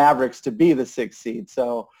catch the Mavericks to be the 6th seed.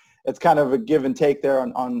 So it's kind of a give and take there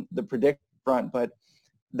on the prediction front. But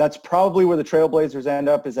that's probably where the Trailblazers end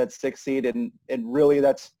up, is at 6th seed. And really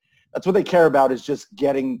that's what they care about, is just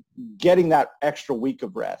getting that extra week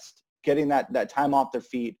of rest, getting that time off their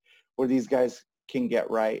feet where these guys can get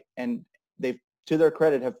right. And they've, to their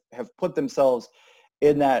credit, have put themselves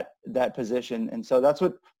in that position. And so that's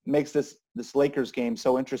what makes this Lakers game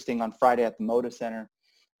so interesting on Friday at the Moda Center.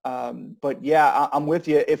 But yeah, I'm with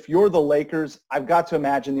you. If you're the Lakers, I've got to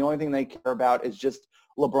imagine the only thing they care about is just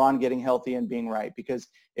LeBron getting healthy and being right. Because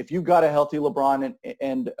if you got a healthy LeBron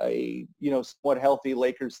and a somewhat healthy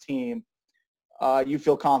Lakers team, you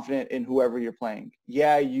feel confident in whoever you're playing.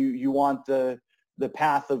 Yeah, you want the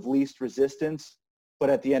path of least resistance, but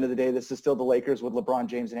at the end of the day, this is still the Lakers with LeBron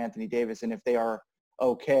James and Anthony Davis. And if they are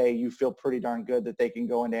okay, you feel pretty darn good that they can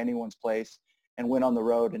go into anyone's place and win on the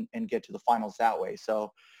road and get to the finals that way.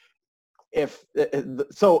 So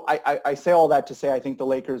I say all that to say I think the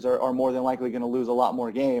Lakers are more than likely going to lose a lot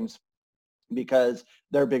more games, because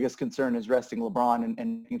their biggest concern is resting LeBron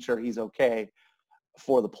and making sure he's okay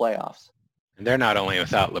for the playoffs. And they're not only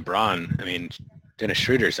without LeBron. I mean, Dennis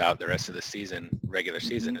Schroeder's out the rest of the season, regular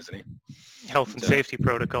season, isn't he? Health and safety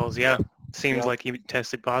protocols, yeah. Seems like he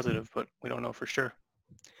tested positive, but we don't know for sure.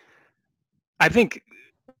 I think,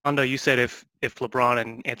 Rondo, you said if LeBron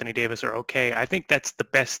and Anthony Davis are okay, I think that's the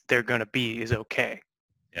best they're going to be, is okay.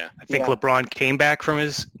 Yeah. I think LeBron came back from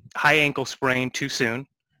his high ankle sprain too soon.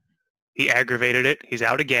 He aggravated it. He's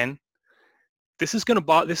out again. This is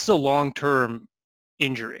a long-term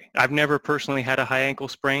injury. I've never personally had a high ankle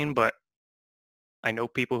sprain, but I know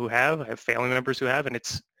people who have. I have family members who have, and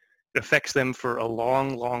it affects them for a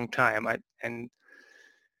long, long time.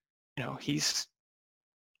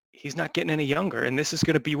 He's not getting any younger, and this is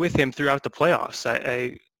going to be with him throughout the playoffs.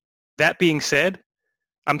 That being said,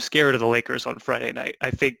 I'm scared of the Lakers on Friday night.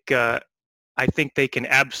 I think they can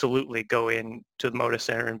absolutely go in to the Moda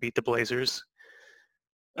Center and beat the Blazers.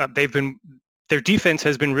 Their defense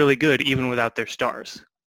has been really good even without their stars.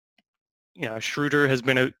 Schroeder has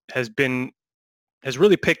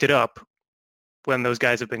really picked it up when those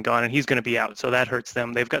guys have been gone, and he's going to be out, so that hurts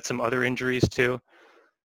them. They've got some other injuries too.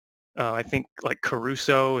 I think like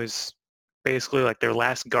Caruso is basically like their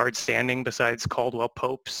last guard standing besides Caldwell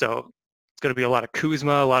Pope. So it's going to be a lot of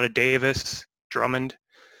Kuzma, a lot of Davis, Drummond.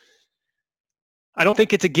 I don't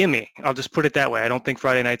think it's a gimme. I'll just put it that way. I don't think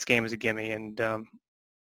Friday night's game is a gimme, and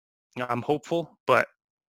I'm hopeful, but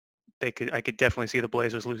I could definitely see the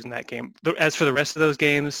Blazers losing that game. As for the rest of those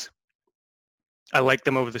games, I like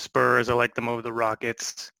them over the Spurs. I like them over the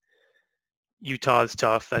Rockets. Utah's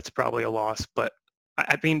tough. That's probably a loss, but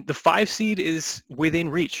I mean, the 5 seed is within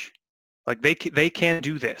reach. Like they can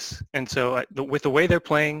do this, and so with the way they're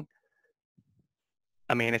playing,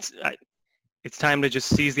 I mean, it's time to just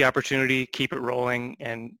seize the opportunity, keep it rolling,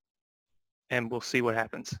 and we'll see what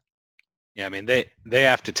happens. Yeah, I mean, they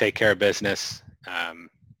have to take care of business.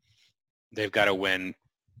 They've got to win.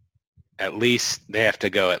 At least they have to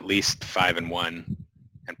go at least 5-1,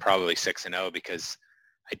 and probably 6-0, because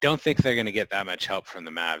I don't think they're going to get that much help from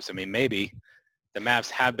the Mavs. I mean, maybe. The Mavs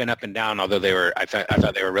have been up and down, although I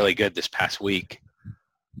thought they were really good this past week.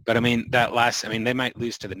 But I mean, they might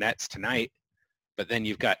lose to the Nets tonight, but then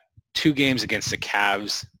you've got 2 games against the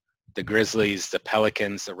Cavs, the Grizzlies, the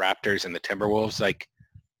Pelicans, the Raptors, and the Timberwolves. Like,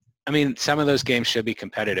 I mean, some of those games should be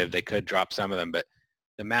competitive. They could drop some of them, but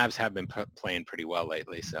the Mavs have been playing pretty well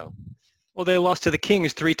lately. So, well, they lost to the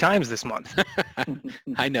Kings 3 times this month.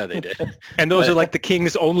 I know they did, and those are like the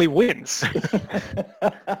Kings' only wins.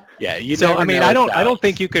 Yeah, I don't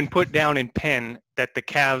think you can put down in pen that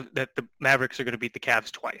the Mavericks are going to beat the Cavs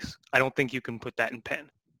twice. I don't think you can put that in pen.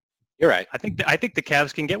 You're right. I think the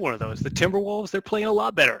Cavs can get one of those. The Timberwolves, they're playing a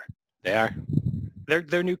lot better. They are.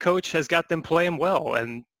 Their new coach has got them playing well,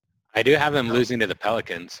 and I do have them losing to the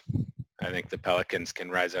Pelicans. I think the Pelicans can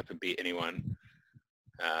rise up and beat anyone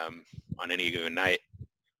on any given night.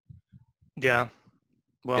 Yeah.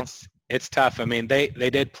 Well, it's tough. I mean, they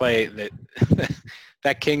did play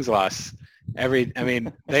that Kings loss.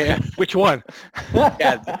 Which one?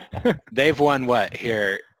 Yeah, they've won what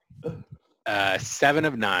here? 7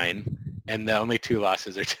 of 9, and the only 2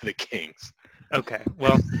 losses are to the Kings. Okay.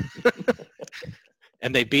 Well,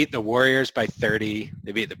 and they beat the Warriors by 30.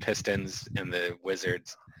 They beat the Pistons and the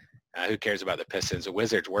Wizards. Who cares about the Pistons? The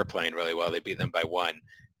Wizards were playing really well. They beat them by 1.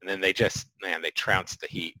 And then they trounced the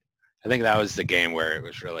Heat. I think that was the game where it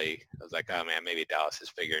was really, I was like, oh man, maybe Dallas is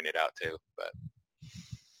figuring it out too. But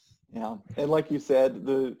yeah, and like you said,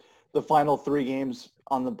 the final 3 games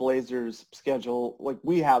on the Blazers schedule, like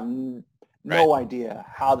we have no idea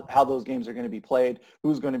how those games are going to be played,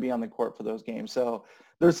 who's going to be on the court for those games. So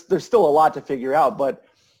there's still a lot to figure out, but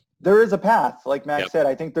there is a path. Like Max said,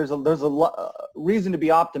 I think there's a reason to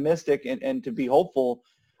be optimistic and to be hopeful.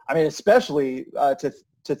 I mean, especially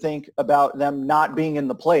to think about them not being in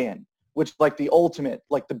the play-in, which like the ultimate,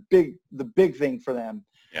 like the big thing for them.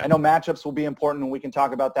 Yeah. I know matchups will be important, and we can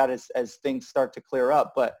talk about that as things start to clear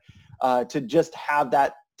up, but to just have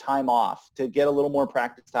that time off, to get a little more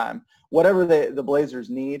practice time, whatever the Blazers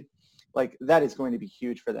need, like that is going to be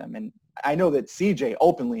huge for them. And I know that CJ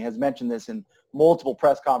openly has mentioned this in multiple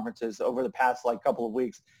press conferences over the past couple of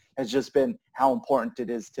weeks, has just been how important it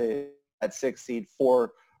is to that 6th seed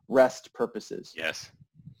for rest purposes. Yes.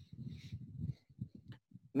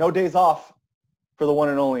 No days off for the one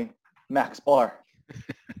and only Max Barr.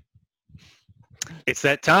 It's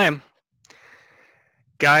that time.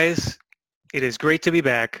 Guys, it is great to be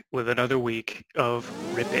back with another week of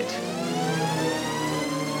Rip It.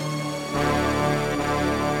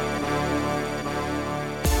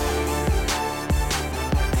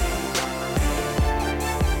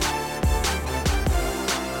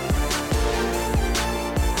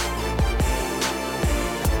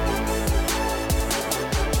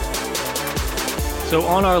 So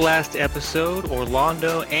on our last episode,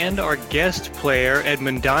 Orlando and our guest player,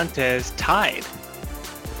 Edmond Dantes, tied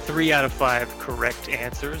 3 out of 5 correct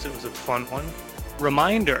answers. It was a fun one.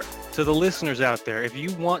 Reminder to the listeners out there, if you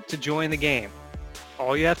want to join the game,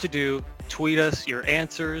 all you have to do, tweet us your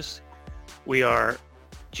answers. We are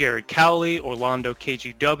Jared Cowley, Orlando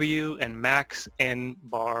KGW, and Max N.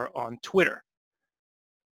 Barr on Twitter.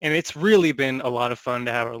 And it's really been a lot of fun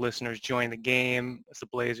to have our listeners join the game as the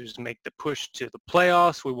Blazers make the push to the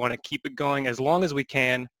playoffs. We want to keep it going as long as we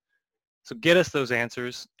can. So get us those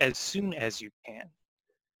answers as soon as you can.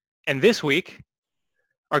 And this week,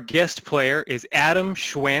 our guest player is Adam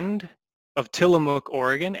Schwend of Tillamook,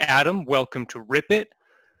 Oregon. Adam, welcome to Rip It.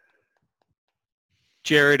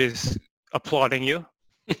 Jared is applauding you.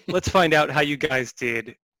 Let's find out how you guys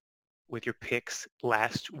did with your picks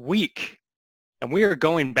last week. And we are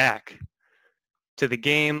going back to the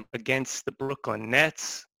game against the Brooklyn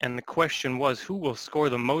Nets. And the question was, who will score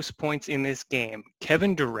the most points in this game?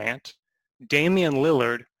 Kevin Durant, Damian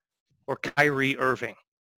Lillard, or Kyrie Irving?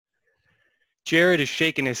 Jared is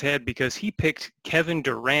shaking his head because he picked Kevin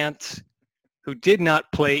Durant, who did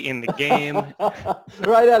not play in the game.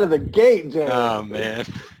 Right out of the gate, Jared. Oh, man.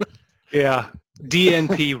 Yeah.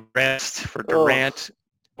 DNP rest for Durant.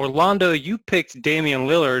 Orlando, you picked Damian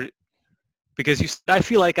Lillard because I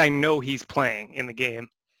feel like I know he's playing in the game.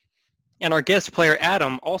 And our guest player,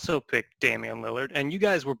 Adam, also picked Damian Lillard, and you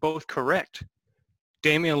guys were both correct.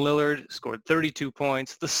 Damian Lillard scored 32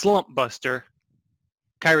 points. The slump buster,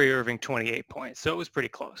 Kyrie Irving, 28 points. So it was pretty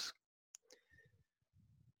close.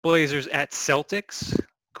 Blazers at Celtics.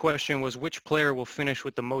 Question was, which player will finish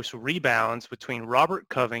with the most rebounds between Robert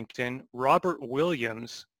Covington, Robert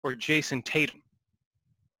Williams, or Jason Tatum?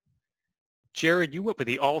 Jared, you went with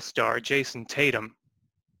the all-star, Jason Tatum.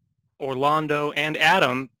 Orlando and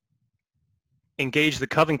Adam engaged the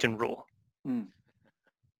Covington rule.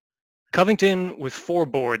 Covington with 4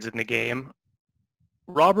 boards in the game.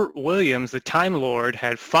 Robert Williams, the Time Lord,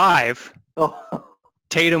 had 5.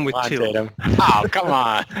 Tatum with 2. Tatum. Oh, come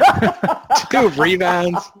on. 2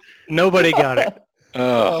 rebounds. Nobody got it.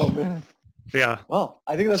 Oh, man. Yeah. Well,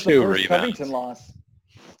 I think that's the 2 first rebounds. Covington loss.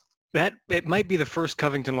 It might be the first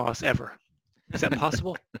Covington loss ever. Is that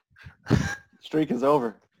possible? Streak is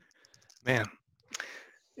over. Man.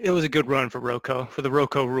 It was a good run for the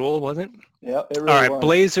Rocco rule, wasn't it? Yeah, it really All right, was.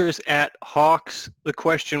 Blazers at Hawks. The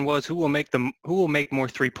question was, who will make more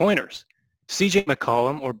 3-pointers? CJ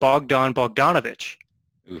McCollum or Bogdan Bogdanovic?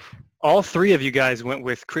 Oof. All 3 of you guys went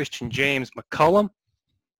with Christian James McCollum,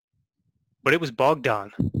 but it was Bogdan.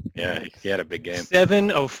 Yeah, he had a big game.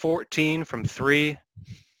 7 of 14 from 3.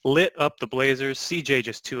 Lit up the Blazers. CJ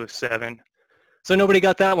just 2 of 7. So nobody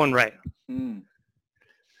got that one right. When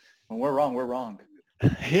we're wrong, we're wrong.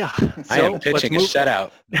 Yeah. I am pitching a shutout.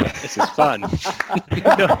 This is fun.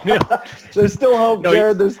 No. There's still hope,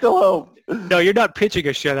 Jared. There's still hope. No, you're not pitching a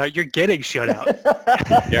shutout. You're getting shut out.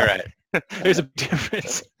 You're right. There's a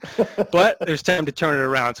difference. But there's time to turn it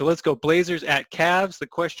around. So let's go Blazers at Cavs. The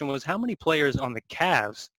question was, how many players on the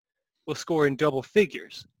Cavs will score in double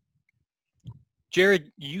figures?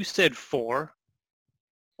 Jared, you said 4.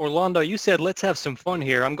 Orlando, you said, let's have some fun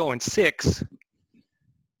here. I'm going 6.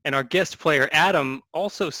 And our guest player, Adam,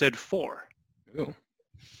 also said 4. Ooh.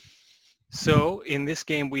 So in this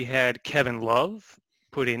game, we had Kevin Love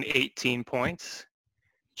put in 18 points.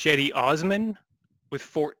 Cedi Osman with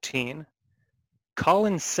 14.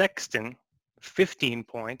 Colin Sexton, 15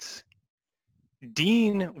 points.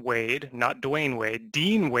 Dean Wade, not Dwayne Wade,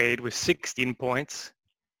 Dean Wade with 16 points.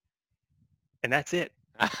 And that's it.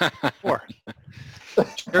 4.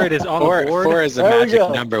 Jared is on the board. 4 is a There we magic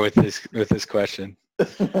go. number with this question.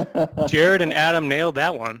 Jared and Adam nailed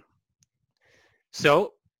that one.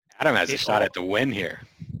 So Adam has a It shot all- at the win here.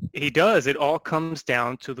 he does. It all comes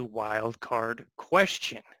down to the wild card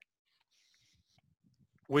question,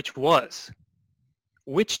 which was,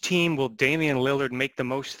 which team will Damian Lillard make the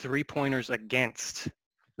most three-pointers against?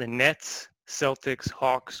 The Nets, Celtics,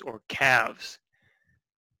 Hawks, or Cavs?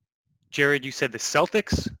 Jared, you said the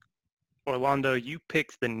Celtics. Orlando, you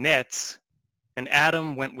picked the Nets. And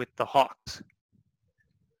Adam went with the Hawks.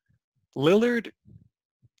 Lillard,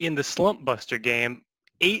 in the slump buster game,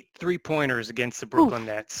 8 three-pointers against the Brooklyn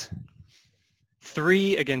Nets,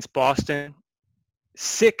 3 against Boston,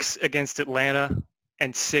 6 against Atlanta,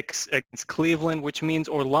 and 6 against Cleveland, which means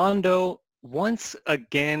Orlando once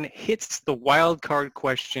again hits the wild card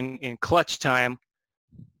question in clutch time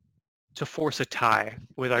to force a tie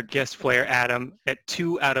with our guest player Adam at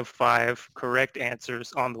 2 out of 5 correct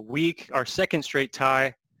answers on the week. Our second straight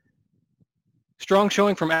tie. Strong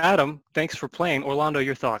showing from Adam. Thanks for playing. Orlando,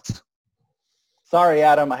 your thoughts? Sorry,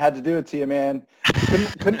 Adam. I had to do it to you, man.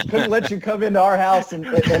 Couldn't let you come into our house and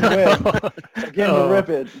win again to rip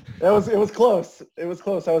it. It was close. It was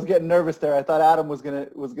close. I was getting nervous there. I thought Adam was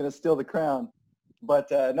gonna steal the crown, but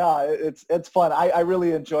no, it's fun. I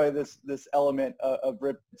really enjoy this element of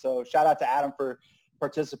rip. So shout out to Adam for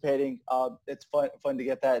participating. It's fun to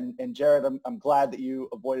get that. And Jared, I'm glad that you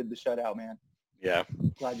avoided the shutout, man. Yeah.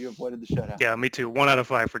 Glad you avoided the shutout. Yeah, me too. 1 out of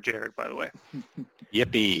 5 for Jared, by the way.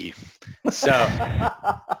 Yippee. So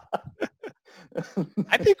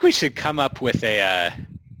I think we should come up with a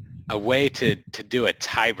way to do a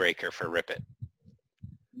tiebreaker for Rip It.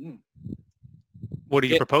 What are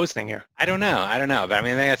you proposing here? I don't know. But I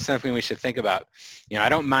mean, I think that's something we should think about. You know, I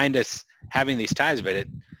don't mind us having these ties, but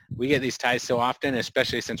we get these ties so often,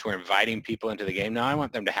 especially since we're inviting people into the game now. I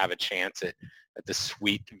want them to have a chance at the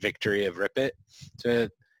sweet victory of Rip It. So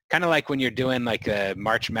kind of like when you're doing like a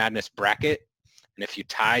March Madness bracket, and if you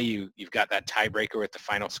tie, you've got that tiebreaker with the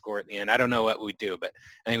final score at the end. I don't know what we do, but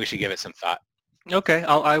I think we should give it some thought. Okay,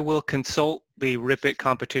 I will consult the Rip It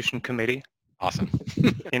competition committee Awesome.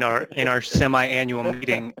 in our semi-annual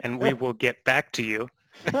meeting, and we will get back to you.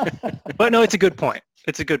 But no, it's a good point.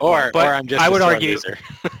 It's a good point. But or I'm just I a would sore argue. loser.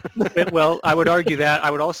 Well, I would argue that.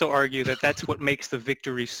 I would also argue that that's what makes the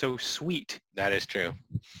victory so sweet. That is true.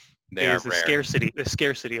 They are is the rare.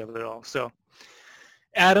 scarcity of it all. So,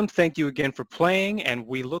 Adam, thank you again for playing, and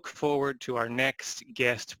we look forward to our next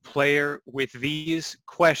guest player with these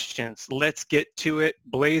questions. Let's get to it.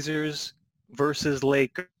 Blazers versus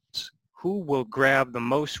Lakers. Who will grab the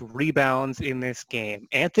most rebounds in this game?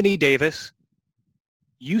 Anthony Davis,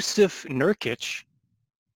 Yusuf Nurkic,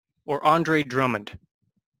 or Andre Drummond?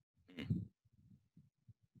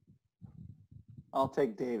 I'll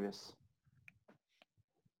take Davis.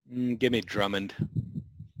 Give me Drummond.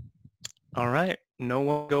 All right. No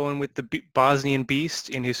one going with the Bosnian Beast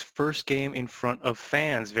in his first game in front of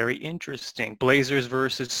fans. Very interesting. Blazers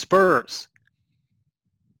versus Spurs.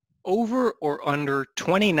 Over or under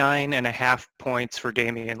 29.5 points for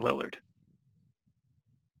Damian Lillard?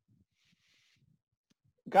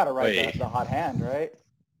 Got to write Wait. the hot hand, right?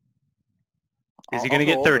 Is he I'll going to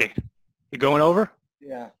go get 30? over. You going over?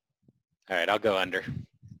 Yeah. All right, I'll go under.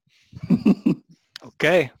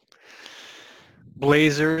 Okay.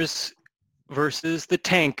 Blazers versus the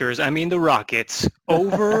Tankers. I mean the Rockets.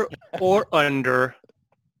 Over or under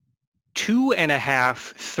 2.5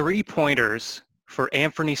 three-pointers for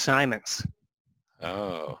Anthony Simons?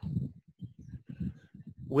 Oh.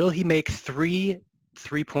 Will he make 3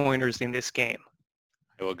 three-pointers in this game?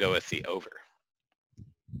 I will go with the over.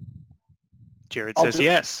 Jared I'll says do-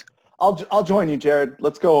 yes. I'll join you, Jared.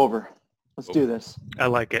 Let's go over. Let's do this. I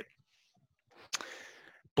like it.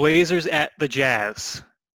 Blazers at the Jazz.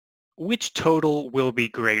 Which total will be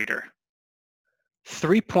greater?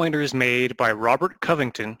 3-pointers made by Robert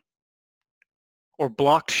Covington or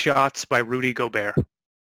blocked shots by Rudy Gobert?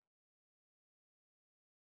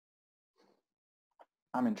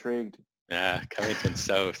 I'm intrigued. Covington's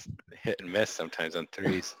so hit and miss sometimes on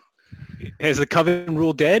threes. Is the Covington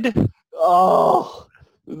rule dead? Oh,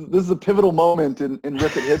 this is a pivotal moment in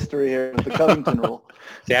Rip It history here with the Covington rule.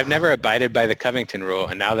 See, I've never abided by the Covington rule,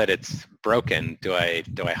 and now that it's broken, do I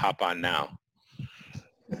hop on now?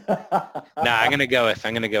 No, I'm gonna go with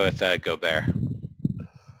Gobert.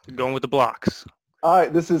 Going with the blocks. All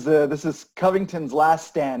right, this is Covington's last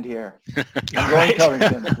stand here. All I'm going right.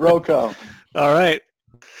 Covington. Rocco. All right.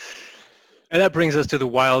 And that brings us to the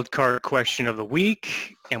wild card question of the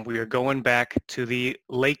week, and we are going back to the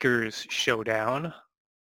Lakers showdown.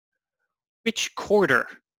 Which quarter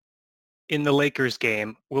in the Lakers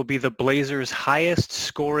game will be the Blazers' highest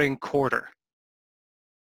scoring quarter?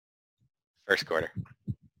 First quarter.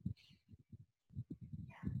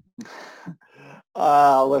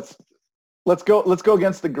 Let's go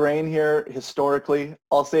against the grain here historically.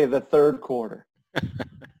 I'll say the third quarter.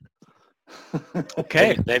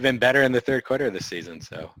 Okay. They've been better in the third quarter this season,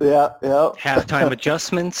 so. Yeah. Halftime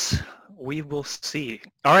adjustments. We will see.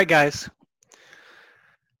 All right, guys.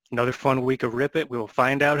 Another fun week of Rip It. We will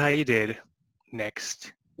find out how you did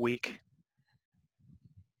next week.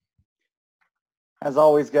 As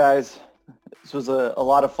always, guys, this was a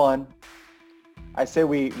lot of fun. I say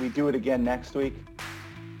we do it again next week.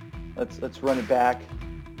 Let's run it back.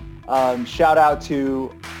 Shout out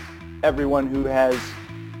to everyone who has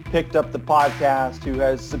picked up the podcast, who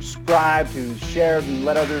has subscribed, who's shared and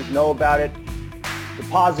let others know about it. The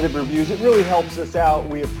positive reviews, it really helps us out.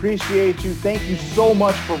 We appreciate you. Thank you so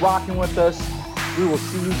much for rocking with us. We will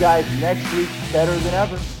see you guys next week better than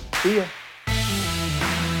ever. See ya.